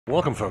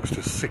Welcome folks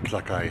to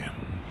Sickla kaj.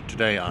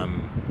 Today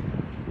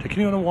I'm taking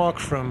you on a walk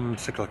from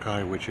Sickla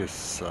kaj, which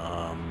is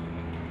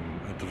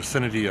at the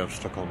vicinity of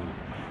Stockholm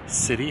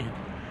city,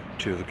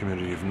 to the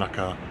community of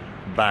Nacka,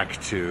 back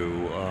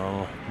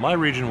to my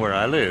region where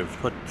I live.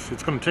 But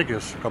it's going to take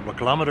us a couple of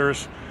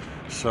kilometers,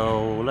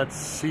 so let's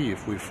see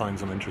if we find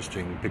some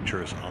interesting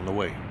pictures on the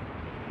way.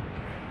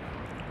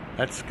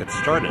 Let's get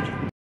started.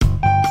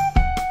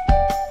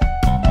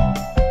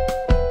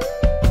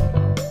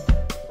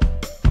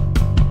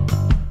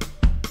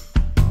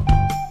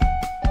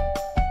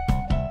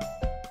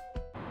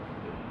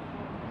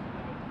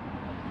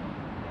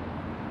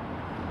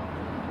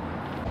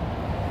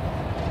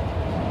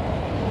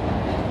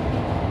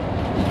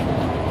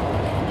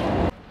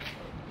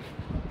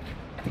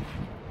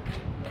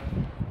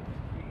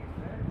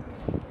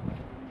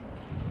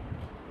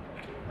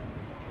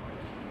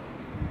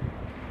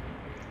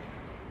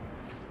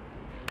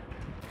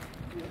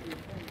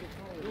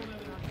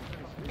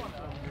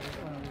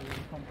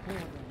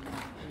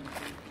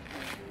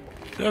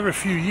 Every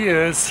few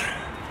years,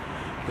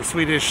 the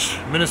Swedish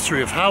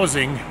Ministry of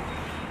Housing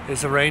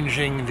is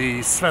arranging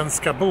the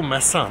Svenska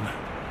Bomässan,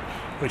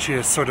 which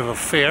is sort of a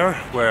fair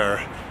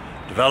where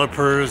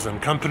developers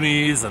and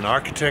companies and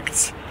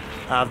architects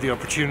have the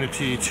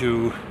opportunity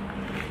to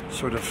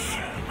sort of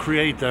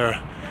create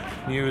their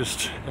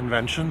newest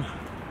inventions,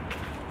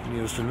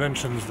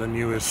 the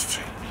newest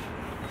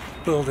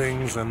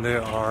buildings, and they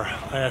are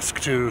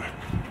asked to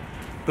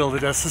build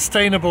it as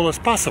sustainable as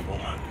possible.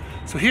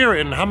 So here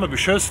in Hammarby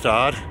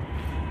Sjöstad,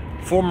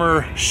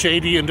 former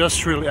shady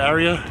industrial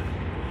area,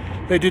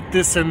 they did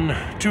this in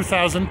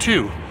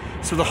 2002.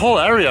 So the whole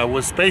area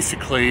was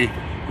basically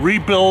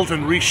rebuilt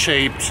and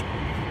reshaped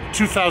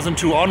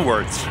 2002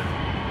 onwards.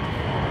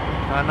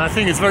 And I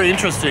think it's very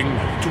interesting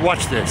to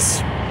watch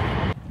this.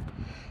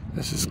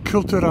 This is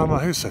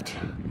Kulturhuset.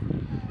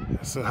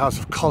 It's a house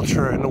of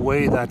culture in a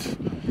way that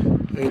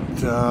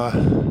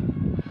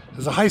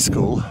there's a high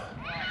school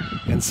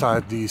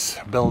inside these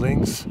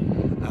buildings.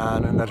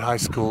 And in that high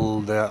school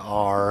there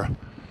are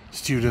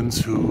students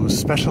who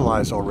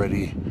specialize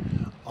already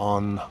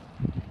on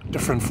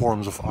different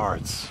forms of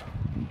arts.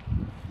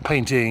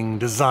 Painting,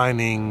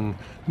 designing,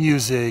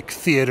 music,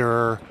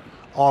 theater.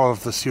 All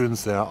of the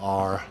students there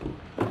are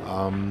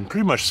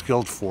pretty much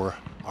skilled for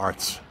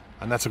arts.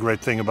 And that's a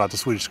great thing about the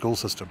Swedish school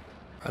system.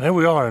 And here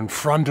we are in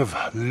front of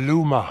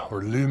Luma,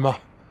 or Luma,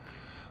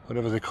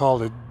 whatever they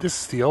call it.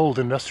 This is the old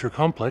industrial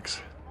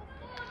complex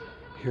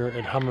here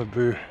at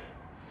Hammarby.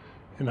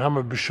 In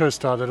Hammarby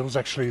Sjöstad, that was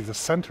actually the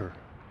center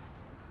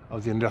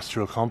of the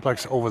industrial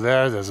complex. Over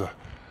there, there's a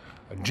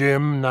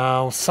gym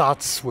now,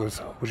 Sats,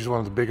 which is one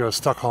of the bigger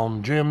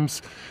Stockholm gyms.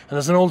 And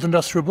there's an old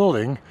industrial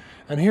building.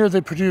 And here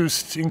they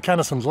produced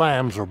incandescent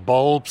lamps or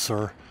bulbs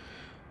or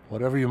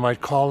whatever you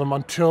might call them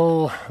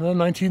until the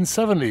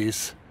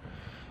 1970s.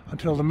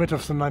 Until the mid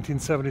of the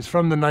 1970s,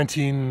 from the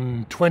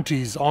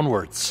 1920s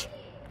onwards.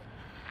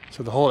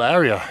 So the whole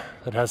area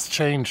that has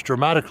changed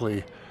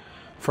dramatically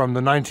from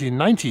the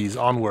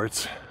 1990s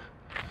onwards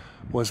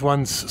was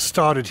once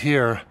started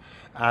here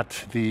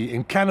at the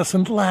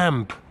incandescent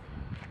lamp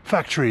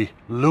factory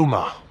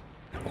Luma.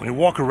 When you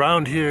walk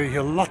around here, you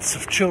hear lots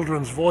of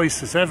children's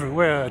voices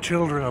everywhere.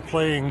 Children are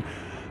playing,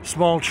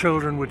 small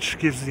children, which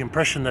gives the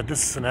impression that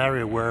this is an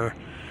area where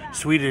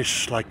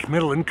Swedish, like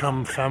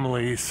middle-income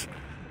families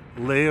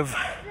live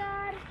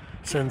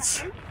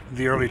since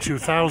the early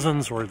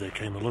 2000s, or they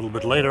came a little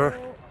bit later.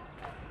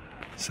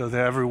 So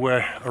they're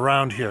everywhere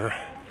around here,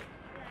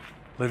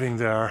 living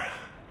their,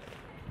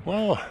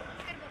 well,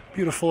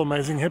 beautiful,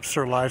 amazing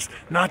hipster lives,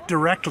 not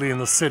directly in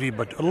the city,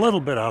 but a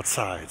little bit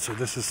outside. So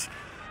this is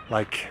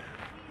like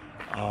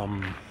a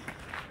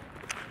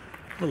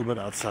little bit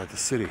outside the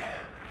city,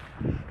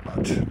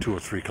 about 2 or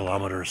 3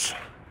 kilometers.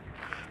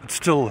 It's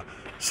still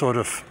sort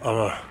of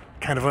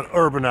kind of an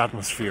urban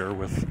atmosphere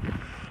with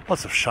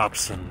lots of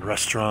shops and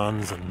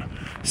restaurants and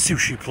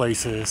sushi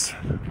places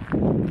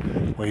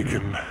where you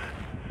can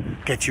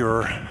get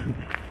your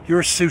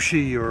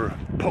sushi, your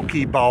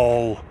poke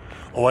bowl,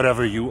 or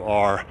whatever you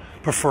are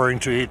preferring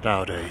to eat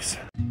nowadays.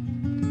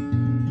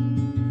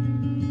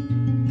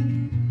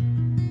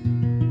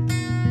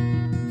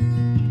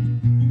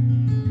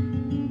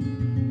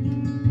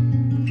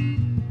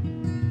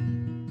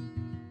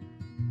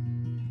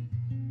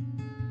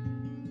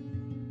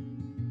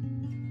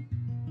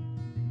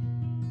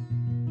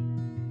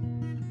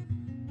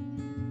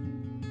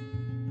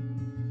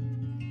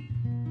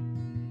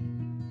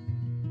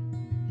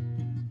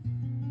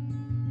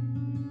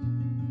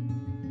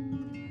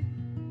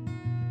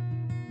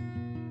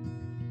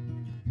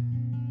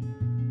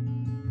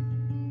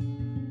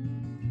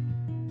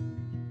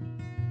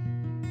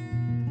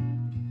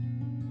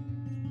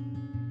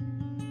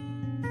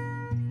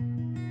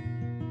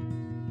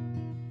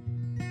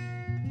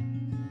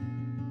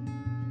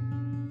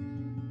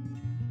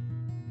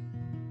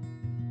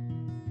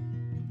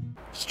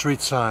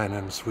 Street sign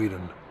in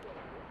Sweden.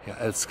 Jag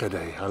älskar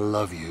dig, I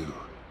love you.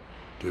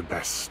 Du är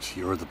bäst,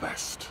 you're the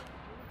best.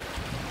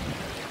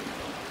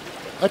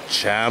 A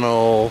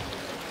channel.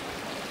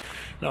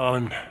 Now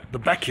I'm in the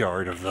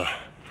backyard of the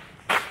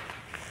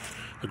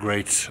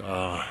great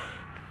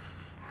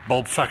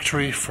bulb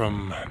factory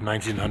from the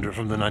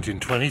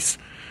 1920s,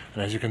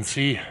 and as you can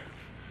see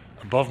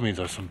above me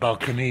there's some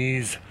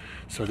balconies.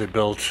 So they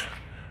built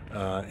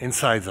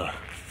inside the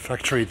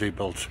factory, they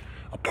built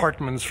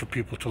apartments for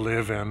people to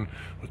live in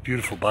with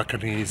beautiful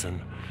balconies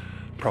and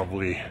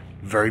probably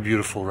very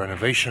beautiful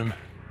renovation.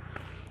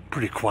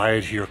 Pretty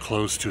quiet here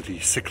close to the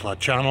Sickla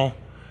channel.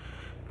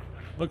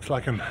 Looks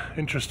like an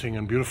interesting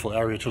and beautiful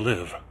area to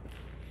live.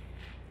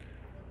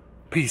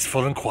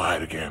 Peaceful and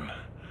quiet again,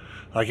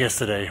 like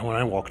yesterday when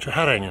I walked to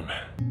Herängen.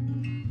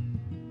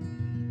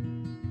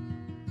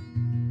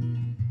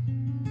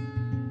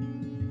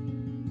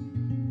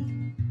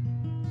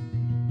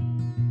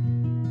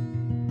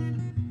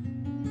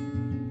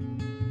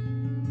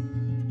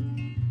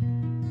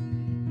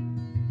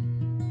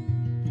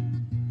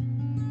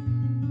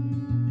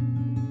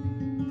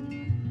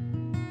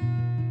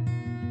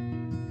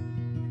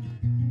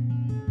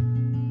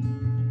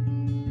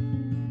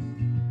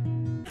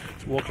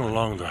 Walking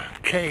along the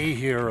quay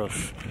here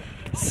of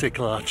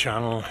Sickla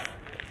channel,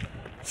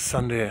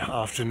 Sunday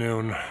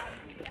afternoon,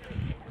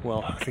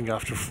 well, I think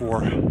after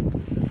 4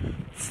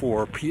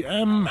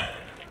 p.m.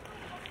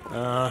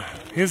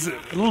 Here's a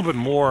little bit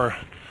more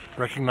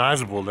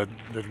recognizable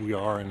that we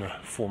are in a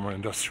former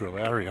industrial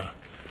area,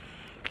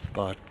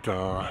 but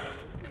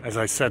as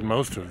I said,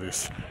 most of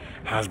this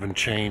has been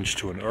changed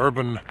to an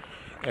urban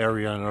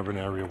area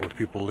where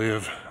people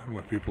live and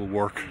where people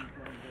work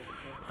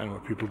and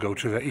where people go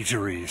to their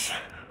eateries.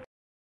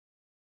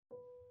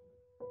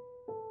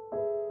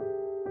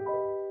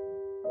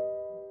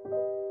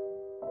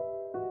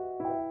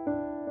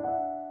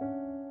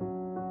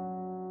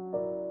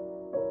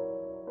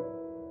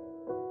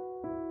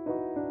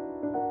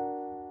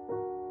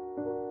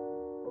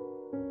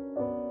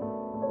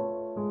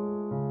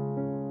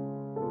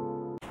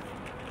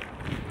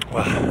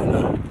 Well, in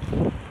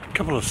a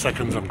couple of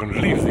seconds I'm going to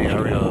leave the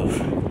area of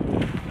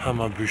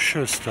Hammarby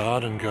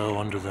Sjöstad and go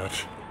under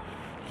that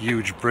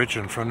huge bridge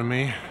in front of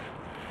me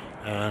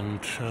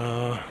and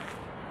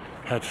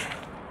head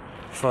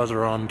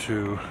further on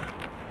to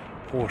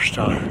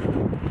Årsta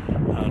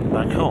and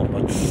back home,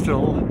 but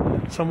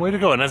still some way to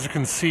go. And as you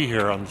can see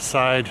here on the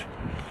side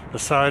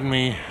beside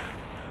me,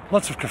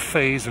 lots of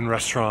cafes and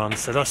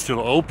restaurants that are still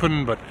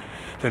open, but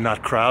they're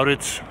not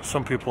crowded.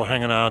 Some people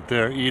hanging out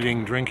there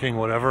eating, drinking,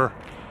 whatever.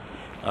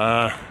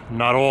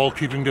 Not all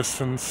keeping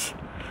distance,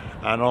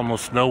 and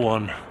almost no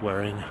one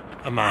wearing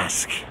a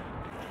mask.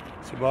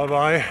 So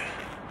bye-bye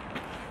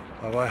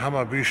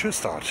Hammarby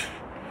Sjöstad,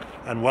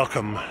 and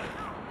welcome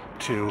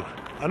to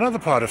another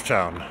part of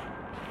town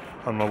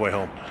on my way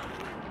home.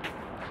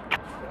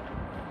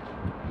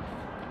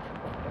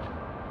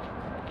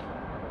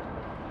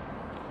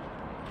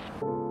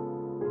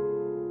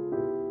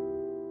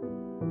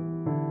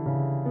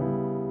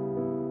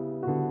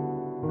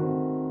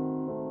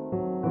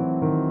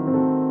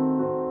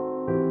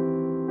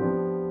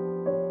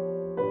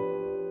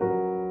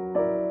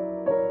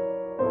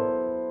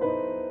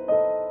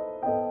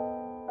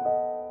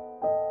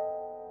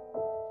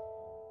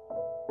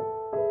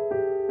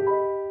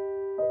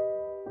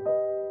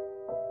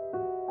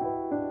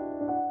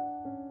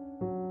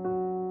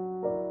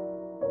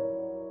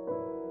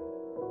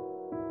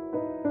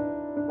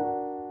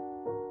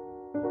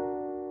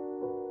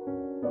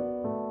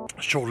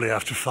 Shortly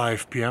after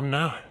 5 p.m.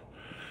 now,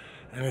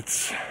 and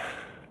it's a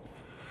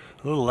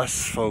little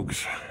less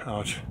folks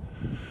out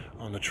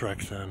on the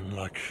track than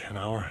like an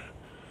hour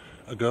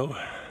ago,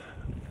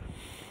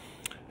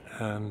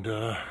 and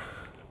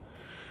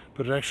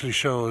but it actually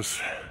shows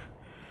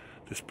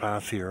this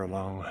path here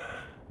along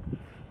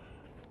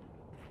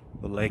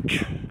the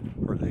lake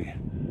or the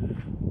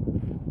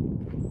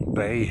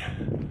bay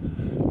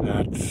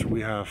that we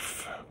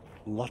have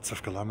lots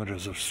of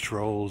kilometers of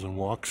strolls and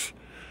walks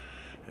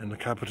in the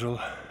capital,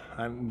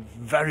 and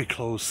very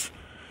close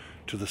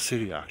to the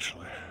city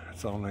actually.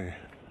 It's only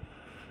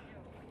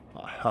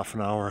a half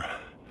an hour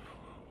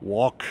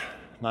walk,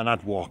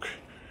 not walk,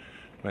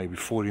 maybe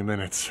 40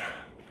 minutes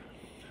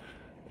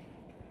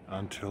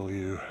until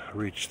you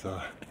reach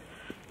the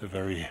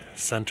very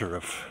center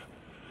of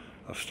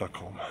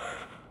Stockholm.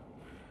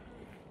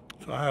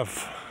 So I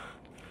have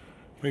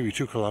maybe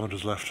 2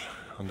 kilometers left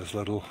on this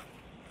little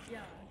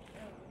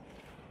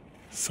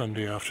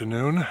Sunday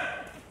afternoon.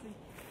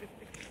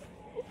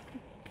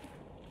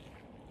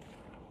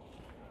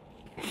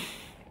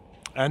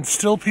 And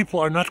still people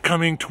are not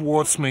coming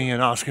towards me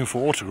and asking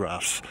for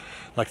autographs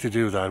like they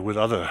do that with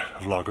other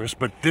vloggers,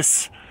 but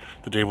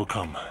the day will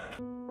come.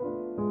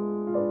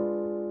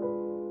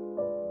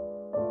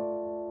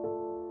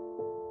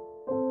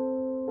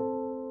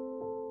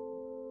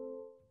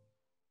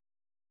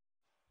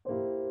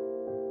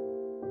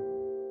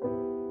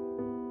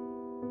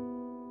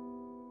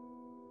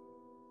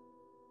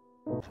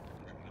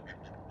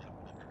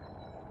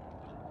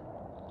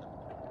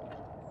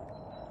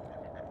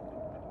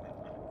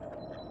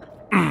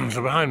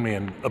 So behind me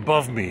and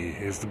above me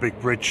is the big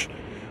bridge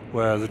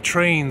where the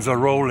trains are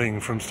rolling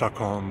from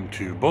Stockholm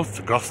to both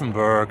to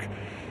Gothenburg,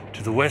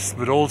 to the west,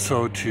 but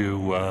also to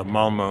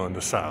Malmö in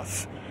the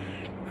south.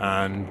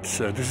 And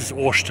this is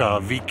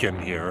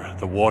Årstaviken here,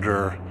 the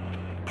water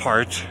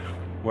part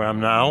where I'm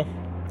now.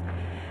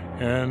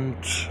 And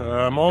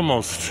I'm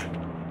almost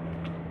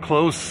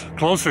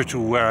closer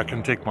to where I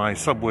can take my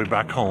subway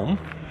back home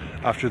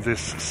after this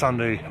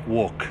Sunday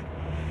walk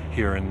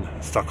here in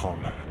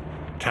Stockholm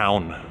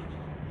town.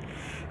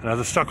 Now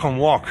the Stockholm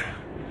walk,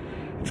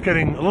 it's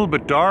getting a little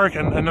bit dark,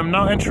 and I'm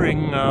now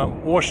entering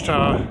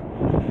Årsta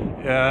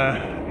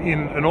in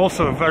an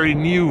also a very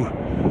new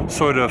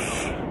sort of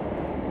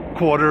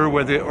quarter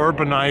where they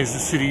urbanize the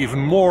city even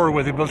more,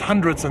 where they built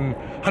hundreds and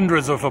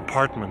hundreds of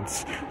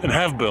apartments and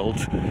have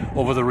built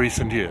over the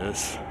recent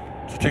years.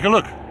 So take a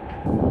look.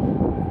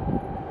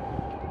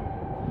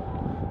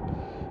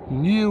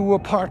 New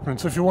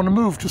apartments. If you want to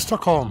move to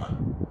Stockholm,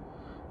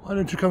 why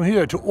don't you come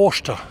here to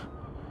Årsta,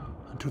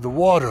 to the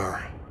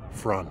water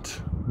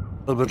front.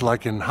 A little bit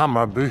like in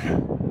Hammarby,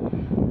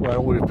 where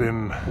we've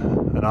been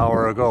an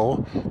hour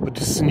ago, but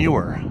this is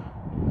newer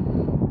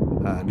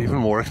and even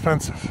more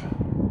expensive.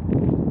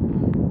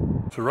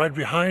 So right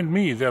behind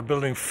me they're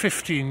building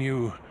 50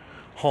 new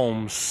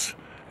homes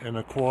in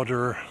a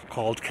quarter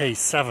called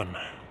K7.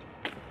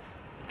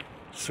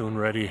 Soon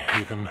ready.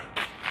 You can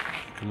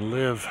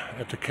live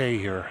at the K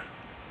here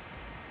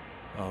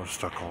of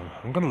Stockholm.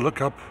 I'm gonna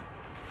look up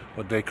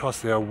what they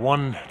cost. They are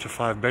 1 to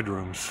 5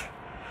 bedrooms.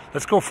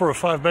 Let's go for a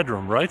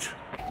 5-bedroom, right?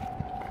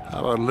 How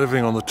about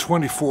living on the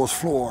 24th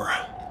floor?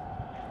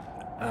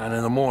 And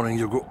in the morning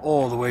you go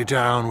all the way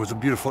down with a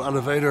beautiful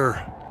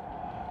elevator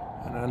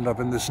and end up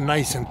in this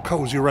nice and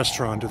cozy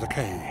restaurant at the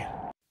K.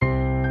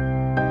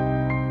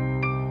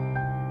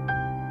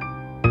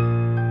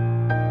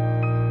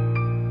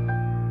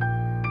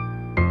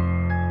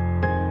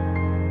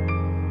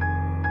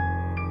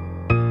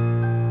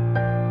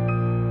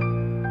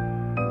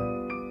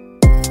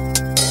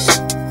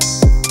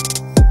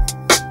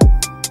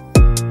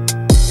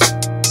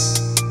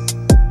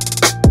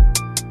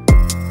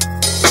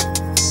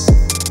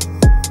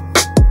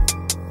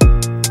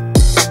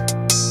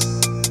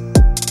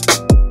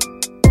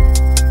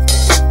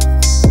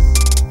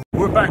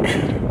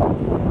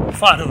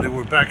 Finally,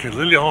 we're back at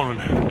Liljeholmen.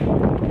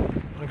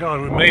 Oh my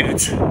God, we made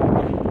it.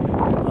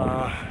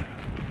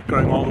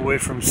 Going all the way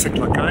from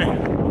Sickla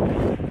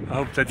kaj. I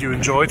hope that you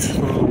enjoyed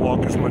the little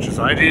walk as much as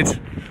I did.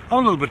 I'm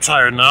a little bit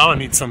tired now. I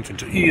need something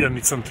to eat. I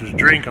need something to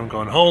drink. I'm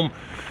going home.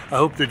 I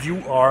hope that you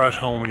are at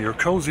home in your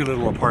cozy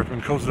little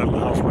apartment, cozy little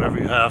house, whatever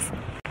you have.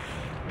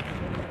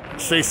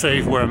 Stay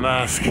safe, wear a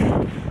mask,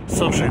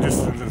 socially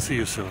distance, and see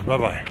you soon.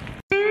 Bye-bye.